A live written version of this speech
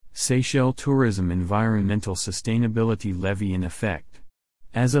Seychelles Tourism Environmental Sustainability Levy in effect.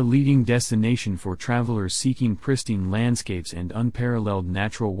 As a leading destination for travelers seeking pristine landscapes and unparalleled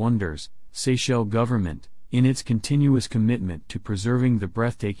natural wonders, Seychelles government, in its continuous commitment to preserving the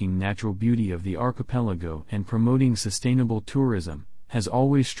breathtaking natural beauty of the archipelago and promoting sustainable tourism, has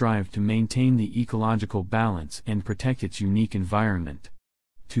always strived to maintain the ecological balance and protect its unique environment.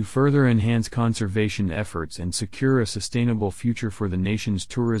 To further enhance conservation efforts and secure a sustainable future for the nation's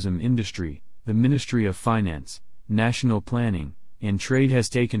tourism industry, the Ministry of Finance, National Planning, and Trade has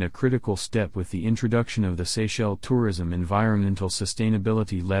taken a critical step with the introduction of the Seychelles Tourism Environmental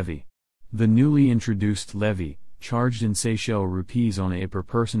Sustainability Levy. The newly introduced levy, charged in Seychelles rupees on a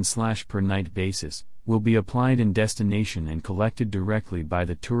per-person/per night basis, will be applied in destination and collected directly by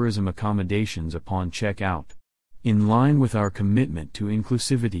the tourism accommodations upon check-out. In line with our commitment to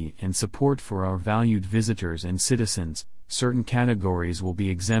inclusivity and support for our valued visitors and citizens, certain categories will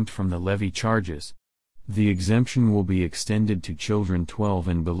be exempt from the levy charges. The exemption will be extended to children 12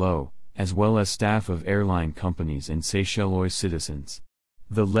 and below, as well as staff of airline companies and Seychellois citizens.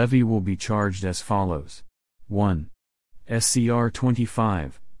 The levy will be charged as follows. 1. SCR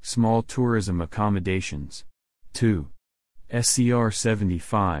 25, small tourism accommodations. 2. SCR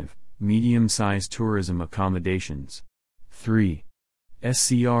 75, medium-sized tourism accommodations. 3.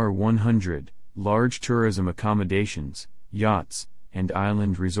 SCR 100, large tourism accommodations, yachts, and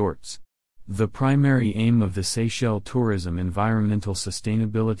island resorts. The primary aim of the Seychelles Tourism Environmental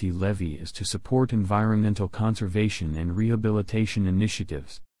Sustainability Levy is to support environmental conservation and rehabilitation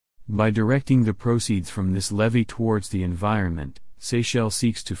initiatives. By directing the proceeds from this levy towards the environment, Seychelles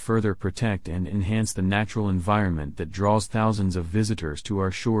seeks to further protect and enhance the natural environment that draws thousands of visitors to our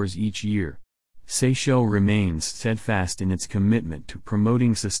shores each year. Seychelles remains steadfast in its commitment to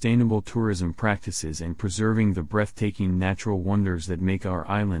promoting sustainable tourism practices and preserving the breathtaking natural wonders that make our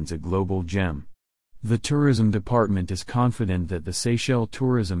islands a global gem. The Tourism Department is confident that the Seychelles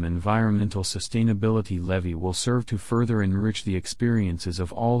Tourism Environmental Sustainability Levy will serve to further enrich the experiences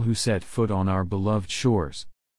of all who set foot on our beloved shores.